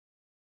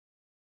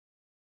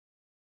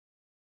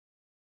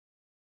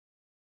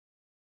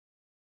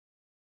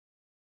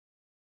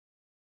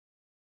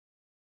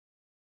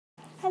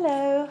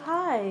Hello,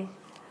 hi.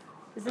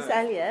 Is this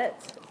Elliot?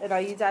 And are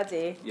you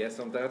Daddy? Yes,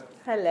 I'm Dad.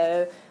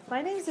 Hello.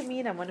 My name's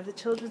Amina. I'm one of the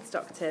children's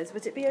doctors.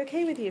 Would it be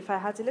okay with you if I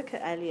had a look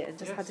at Elliot and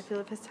just had a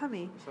feel of his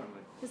tummy? Certainly.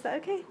 Is that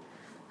okay?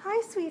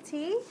 Hi,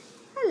 sweetie.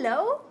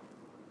 Hello.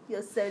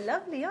 You're so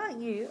lovely,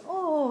 aren't you?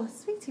 Oh,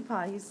 sweetie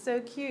pie, he's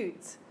so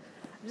cute.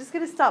 I'm just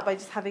going to start by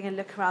just having a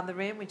look around the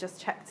room. We just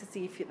check to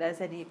see if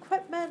there's any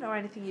equipment or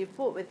anything you've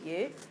brought with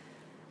you.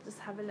 Just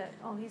have a look.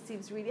 Oh, he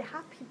seems really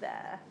happy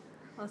there.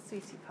 Oh,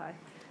 sweetie pie.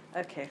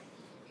 Okay.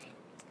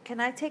 Can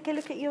I take a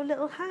look at your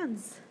little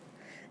hands?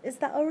 Is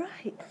that all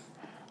right?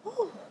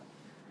 Oh,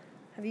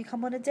 have you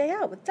come on a day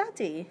out with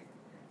Daddy?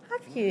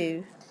 Have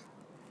you?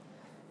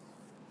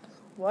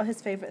 What are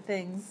his favourite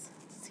things?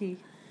 Does he?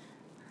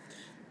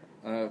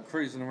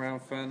 Cruising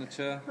around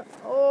furniture.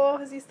 Oh,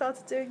 has he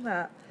started doing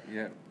that?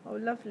 Yeah. Oh,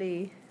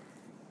 lovely.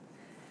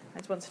 I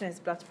just want to know his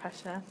blood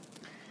pressure.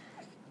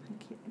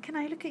 Thank you. Can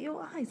I look at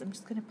your eyes? I'm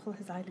just going to pull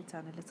his eyelid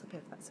down a little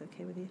bit, if that's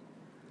okay with you.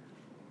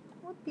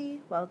 Would be.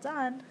 Well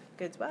done.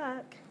 Good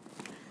work.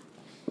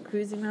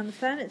 Cruising around the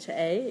furniture,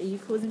 eh? Are you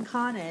causing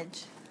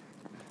carnage?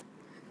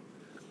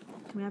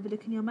 Can we have a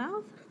look in your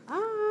mouth?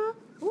 Ah.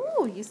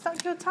 Ooh, you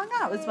stuck your tongue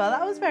out as well.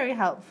 That was very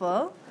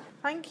helpful.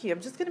 Thank you.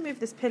 I'm just going to move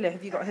this pillow.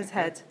 Have you got his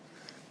head?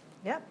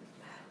 Yep.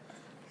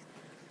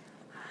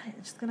 I'm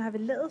just going to have a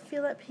little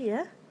feel up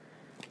here.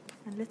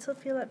 A little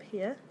feel up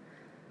here.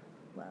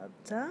 Well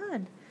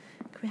done.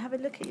 Can we have a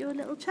look at your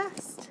little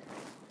chest?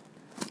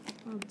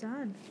 Well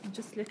done. I'm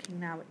just looking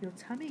now at your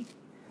tummy.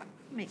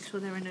 Make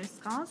sure there are no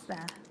scars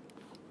there.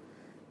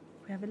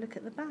 Can we have a look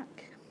at the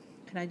back?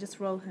 Can I just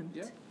roll him?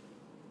 Yeah.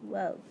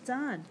 Well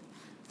done.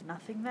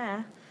 Nothing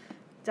there.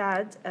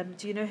 Dad,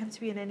 do you know him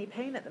to be in any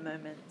pain at the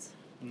moment?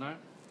 No.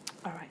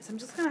 All right, so I'm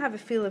just going to have a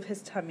feel of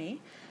his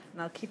tummy,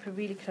 and I'll keep a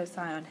really close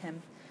eye on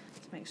him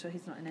to make sure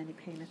he's not in any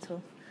pain at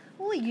all.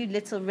 Oh, you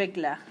little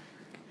wriggler.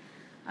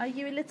 Are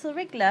you a little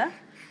wriggler?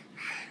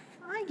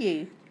 Are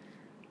you?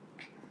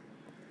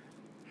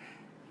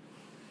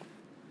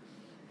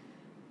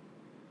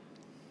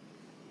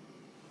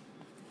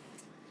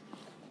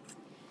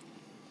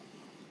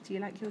 Do you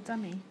like your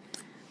dummy?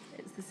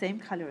 It's the same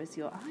colour as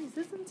your eyes,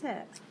 isn't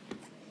it?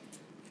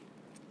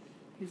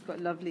 He's got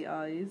lovely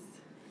eyes.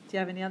 Do you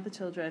have any other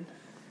children?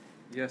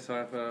 Yes, I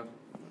have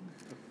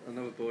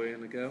another boy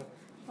and a girl.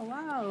 Oh,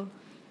 wow.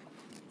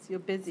 So you're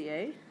busy,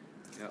 eh?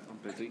 Yeah, I'm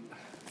busy.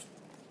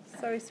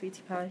 Sorry,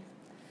 sweetie pie.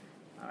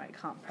 All right,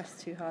 can't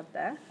press too hard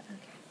there.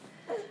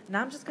 Okay.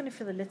 Now I'm just going to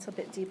feel a little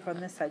bit deeper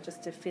on this side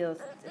just to feel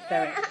if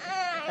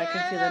I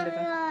can feel the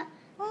liver.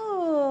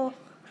 Oh.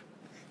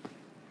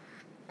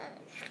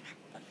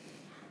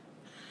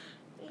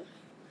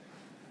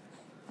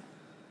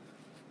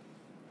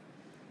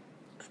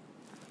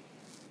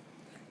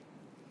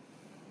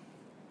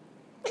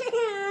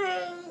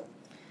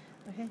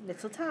 Okay,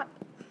 little tap.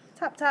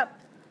 Tap, tap.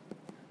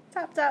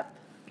 Tap, tap.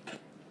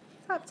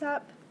 Tap,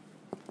 tap.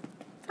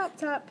 Tap,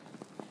 tap.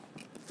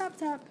 Tap,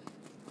 tap.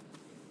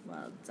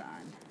 Well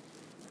done.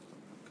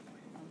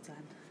 Well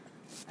done.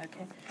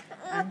 Okay.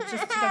 And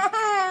just to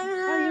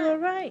are you all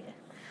right?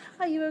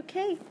 Are you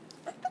okay?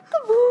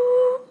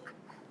 Peekaboo.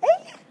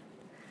 Hey?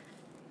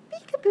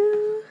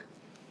 Peekaboo.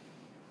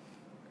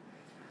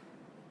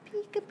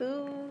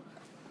 Peekaboo.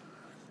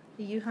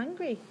 Are you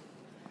hungry?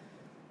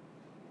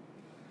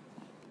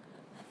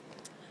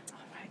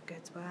 All right,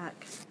 good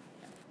work.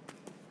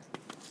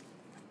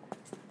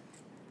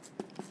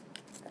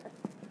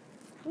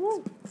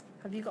 Ooh,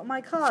 have you got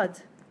my card?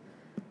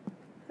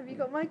 Have you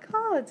got my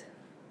card?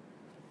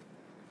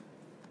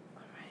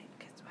 All right,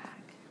 good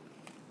work.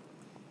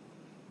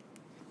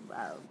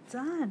 Well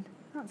done.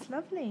 That's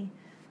lovely.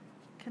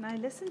 Can I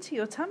listen to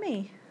your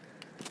tummy?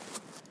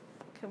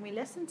 Can we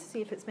listen to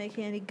see if it's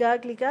making any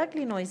gurgly,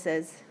 gurgly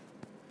noises?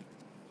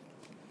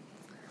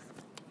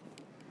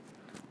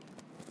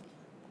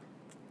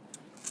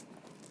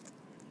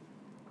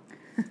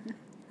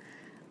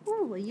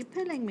 Ooh, are you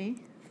pulling me?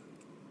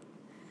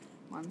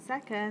 1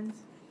 second.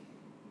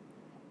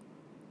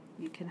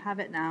 You can have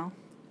it now.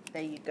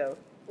 There you go.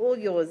 All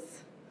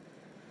yours.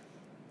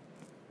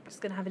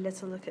 Just going to have a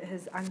little look at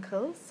his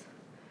ankles.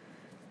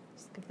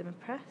 Just give them a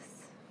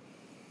press.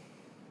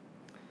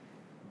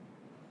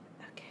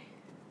 Okay.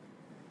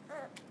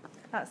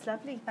 That's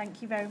lovely.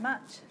 Thank you very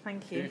much.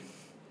 Thank you.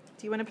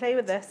 Do you want to play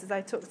with this as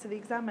I talk to the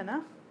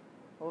examiner?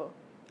 Or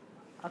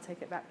I'll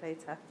take it back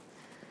later.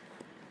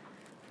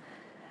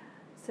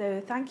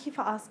 So thank you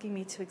for asking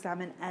me to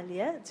examine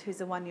Elliot,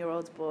 who's a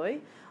 1-year-old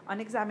boy.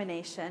 On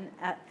examination,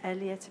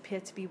 Elliot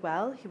appeared to be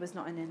well. He was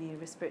not in any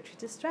respiratory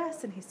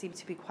distress, and he seemed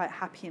to be quite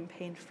happy and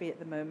pain-free at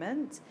the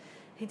moment.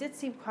 He did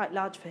seem quite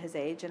large for his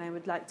age, and I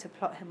would like to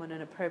plot him on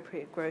an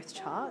appropriate growth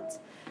chart.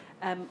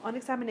 On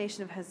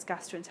examination of his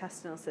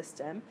gastrointestinal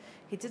system,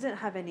 he didn't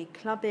have any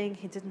clubbing,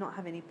 he did not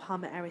have any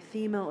palmar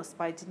erythema or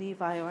spider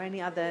or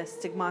any other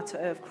stigmata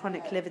of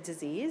chronic liver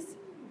disease.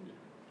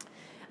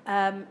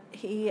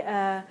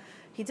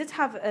 He did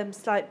have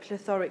slight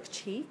plethoric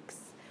cheeks,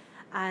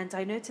 and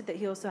I noted that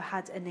he also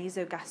had a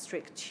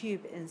nasogastric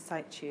tube in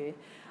situ.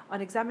 On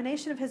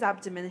examination of his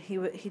abdomen,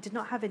 he did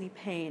not have any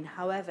pain.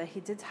 However, he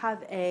did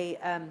have a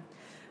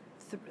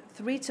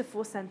 3 to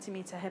 4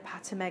 centimeter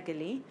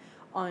hepatomegaly,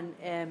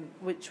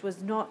 which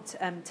was not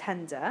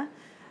tender.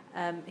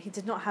 He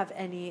did not have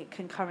any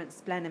concurrent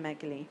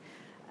splenomegaly.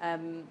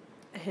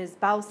 His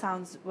bowel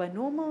sounds were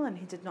normal, and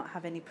he did not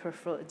have any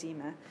peripheral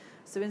edema.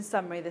 So in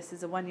summary, this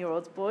is a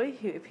 1-year-old boy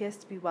who appears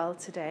to be well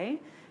today.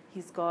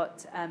 He's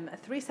got a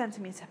 3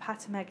 centimeter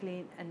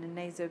hepatomegaly and a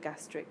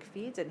nasogastric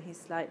feed, and he's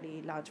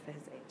slightly large for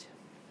his age.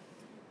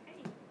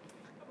 Okay.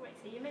 All right,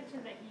 so you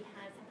mentioned that he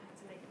has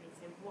hepatomegaly,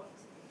 so what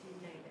do you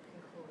know that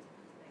can cause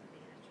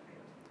hepatomegaly in a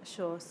child?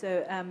 Sure.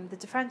 So the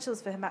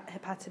differentials for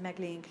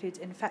hepatomegaly include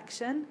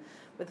infection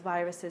with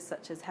viruses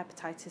such as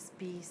hepatitis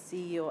B,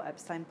 C, or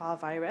Epstein-Barr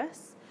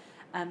virus.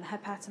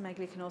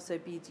 Hepatomegaly can also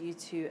be due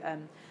to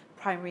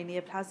primary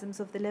neoplasms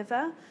of the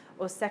liver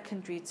or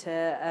secondary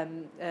to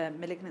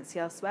malignancy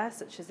elsewhere,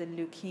 such as in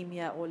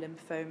leukemia or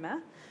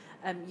lymphoma.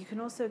 You can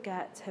also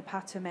get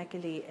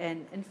hepatomegaly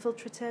in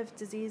infiltrative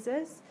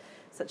diseases,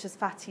 such as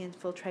fatty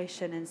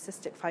infiltration and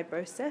cystic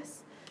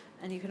fibrosis.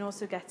 And you can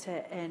also get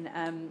it in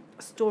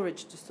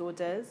storage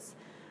disorders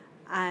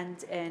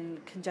and in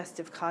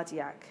congestive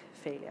cardiac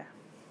failure.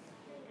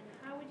 Okay,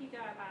 and how would you go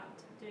about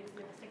doing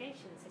some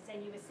investigations? So say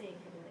you were seeing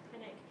him in the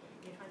clinic,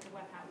 you're trying to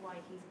work out why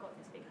he's got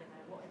this big liver.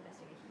 What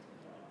investigations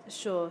would you do?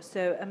 Sure.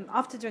 So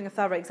after doing a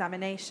thorough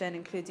examination,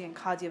 including a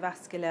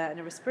cardiovascular and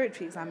a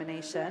respiratory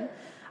examination,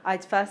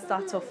 I'd first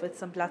start off with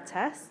some blood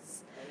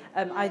tests.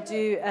 I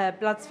do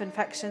bloods for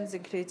infections,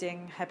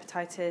 including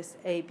hepatitis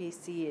A, B,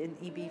 C, and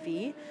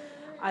EBV.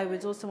 I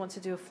would also want to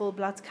do a full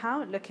blood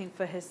count, looking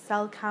for his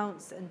cell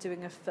counts and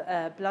doing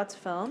a blood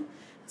film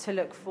to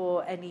look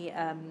for any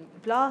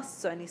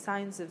blasts or any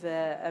signs of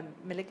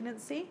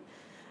malignancy.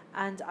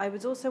 And I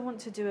would also want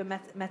to do a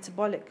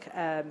metabolic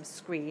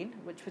screen,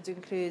 which would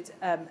include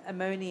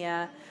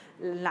ammonia,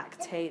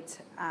 lactate,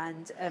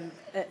 and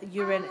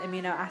urine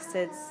amino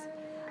acids,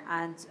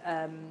 and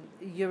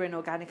urine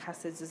organic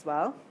acids as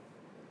well.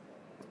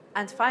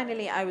 And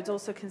finally, I would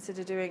also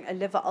consider doing a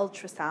liver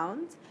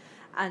ultrasound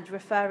and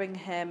referring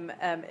him,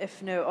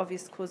 if no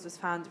obvious cause was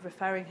found,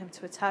 referring him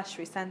to a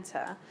tertiary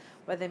centre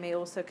where they may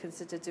also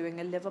consider doing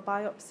a liver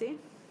biopsy.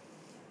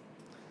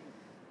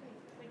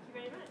 Thank you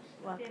very much.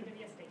 Welcome. That's the end of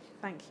your station.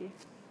 Thank you.